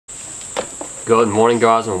Good morning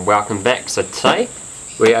guys and welcome back. So today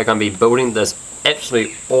we are going to be building this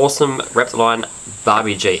absolutely awesome Raptorliner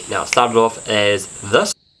Barbie Jeep. Now it started off as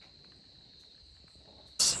this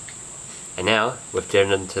and now we've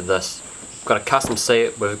turned into this. We've got a custom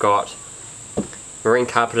seat, we've got marine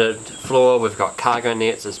carpeted floor, we've got cargo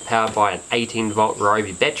nets, it's powered by an 18 volt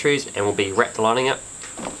Ryobi batteries and we'll be Raptorlining it.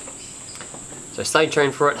 So stay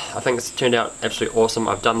tuned for it. I think it's turned out absolutely awesome.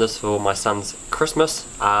 I've done this for my son's Christmas.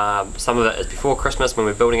 Some of it is before Christmas when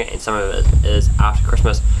we're building it and some of it is after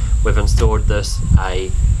Christmas. We've installed this a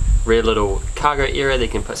real little cargo area that you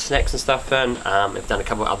can put snacks and stuff in. We've done a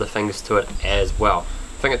couple of other things to it as well.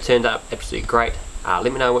 I think it turned out absolutely great. Let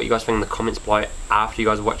me know what you guys think in the comments below after you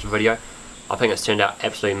guys watch the video. I think it's turned out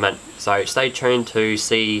absolutely mint. So stay tuned to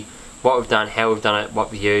see what we've done, how we've done it, what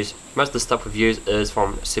we've used. Most of the stuff we've used is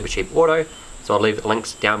from Supercheap Auto. So I'll leave the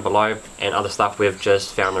links down below, and other stuff we've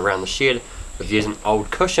just found around the shed. We've used an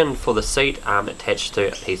old cushion for the seat attached to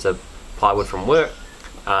a piece of plywood from work,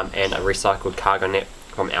 and a recycled cargo net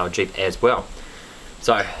from our Jeep as well.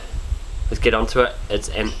 So let's get onto it. It's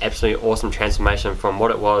an absolutely awesome transformation from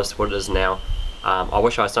what it was to what it is now. I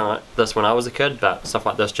wish I had done like this when I was a kid, but stuff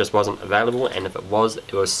like this just wasn't available, and if it was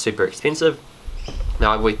super expensive.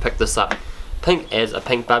 Now we picked this up pink as a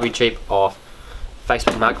pink Barbie Jeep off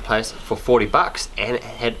Facebook Marketplace for 40 bucks, and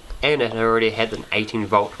it already had an 18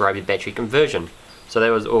 volt Ryobi battery conversion, so that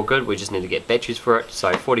was all good. We just need to get batteries for it,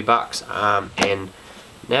 so 40 bucks, and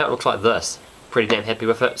now it looks like this. Pretty damn happy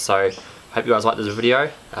with it, so hope you guys like this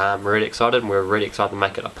video. We're really excited, and we're really excited to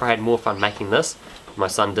make it. I probably had more fun making this than my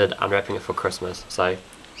son did unwrapping it for Christmas, so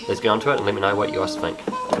let's get on to it and let me know what you guys think.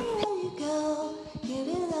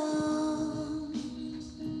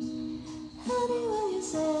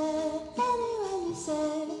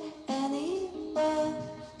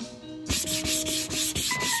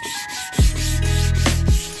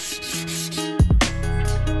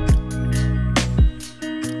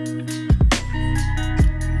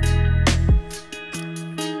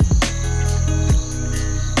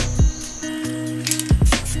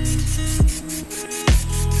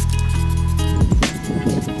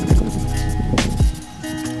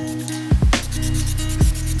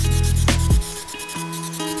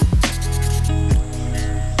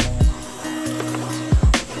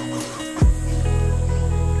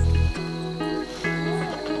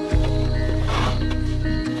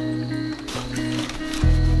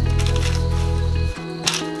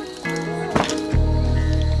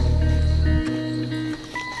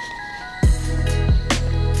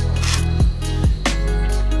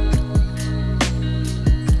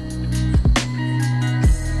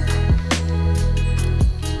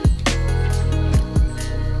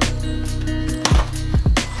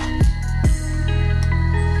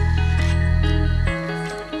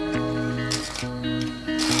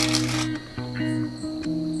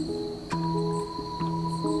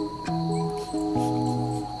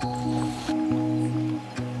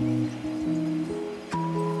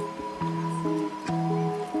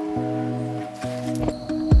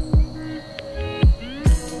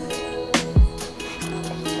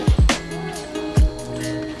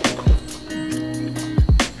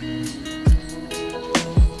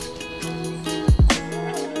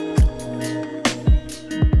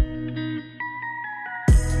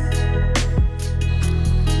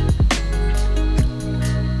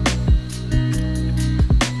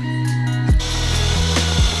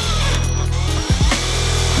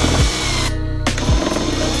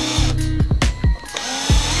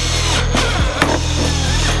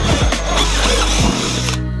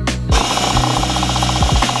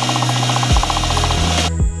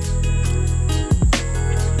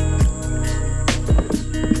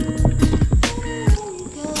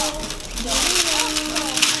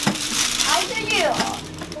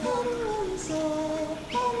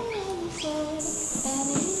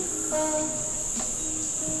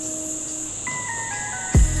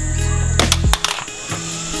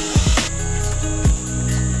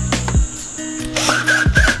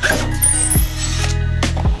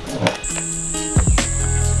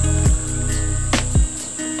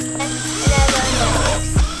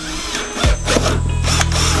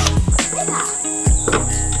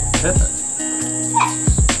 Perfect.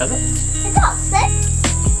 Has it? It does, see?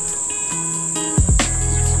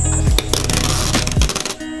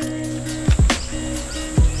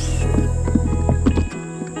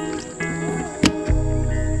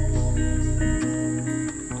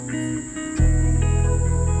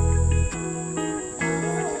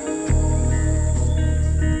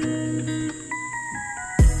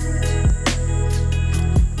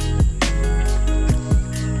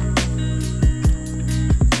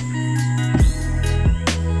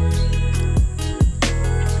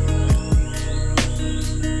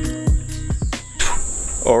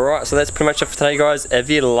 Alright, so that's pretty much it for today, guys. If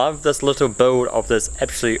you love this little build of this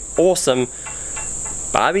absolutely awesome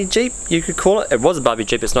Barbie Jeep, you could call it. It was a Barbie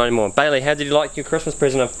Jeep, it's not anymore. Bailey, how did you like your Christmas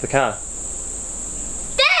present of the car?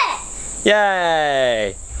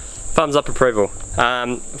 Yay! Thumbs up approval.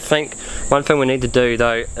 I think one thing we need to do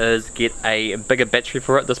though is get a bigger battery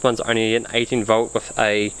for it. This one's only an 18 volt with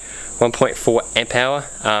a 1.4 amp hour.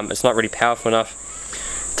 It's not really powerful enough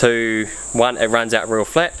to, one, it runs out real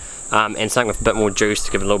flat, and something with a bit more juice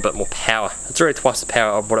to give it a little bit more power. It's already twice the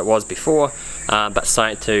power of what it was before, but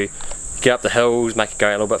something to get up the hills, make it go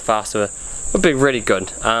a little bit faster would be really good.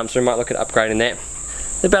 So we might look at upgrading that.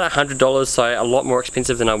 They're about $100, so a lot more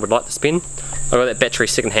expensive than I would like to spend. I got that battery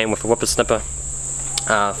second hand with a whippersnipper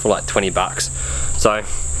for like 20 bucks. So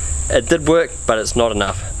it did work, but it's not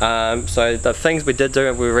enough. So the things we did do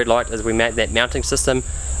and we really liked is we made that mounting system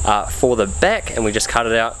for the back, and we just cut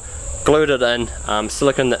it out, glued it in,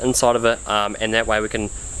 silicone the inside of it, and that way we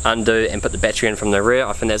can undo and put the battery in from the rear.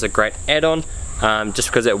 I think that's a great add-on, just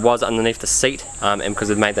because it was underneath the seat, and because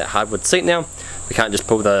we've made that hardwood seat now, we can't just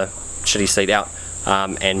pull the shitty seat out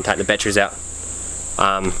and take the batteries out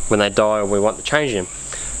when they die or we want to change them.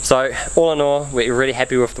 So all in all, we're really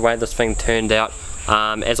happy with the way this thing turned out.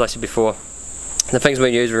 As I said before, the things we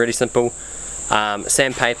use were really simple.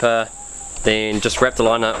 Sandpaper, then just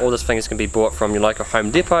Raptorliner. All this thing is going to be bought from your local Home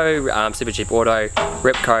Depot, Supercheap Auto,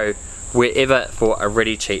 Repco, wherever for a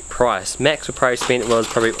really cheap price. Max we probably spent was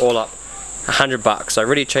probably all up $100, so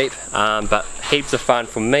really cheap, but heaps of fun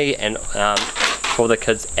for me and for the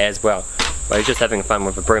kids as well. We're just having fun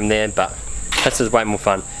with a broom there, but this is way more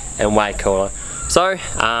fun and way cooler. So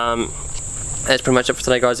that's pretty much it for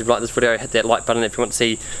today, guys. If you like this video, hit that like button. If you want to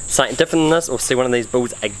see something different than this or see one of these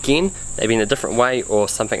builds again, maybe in a different way or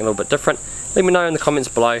something a little bit different, let me know in the comments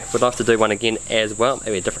below. We'd love to do one again as well,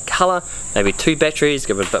 maybe a different colour, maybe 2 batteries,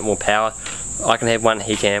 give it a bit more power. I can have one,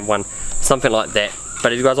 he can have one, something like that.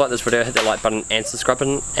 But if you guys like this video, hit that like button and subscribe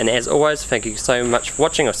button, and as always, thank you so much for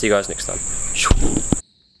watching. I'll see you guys next time.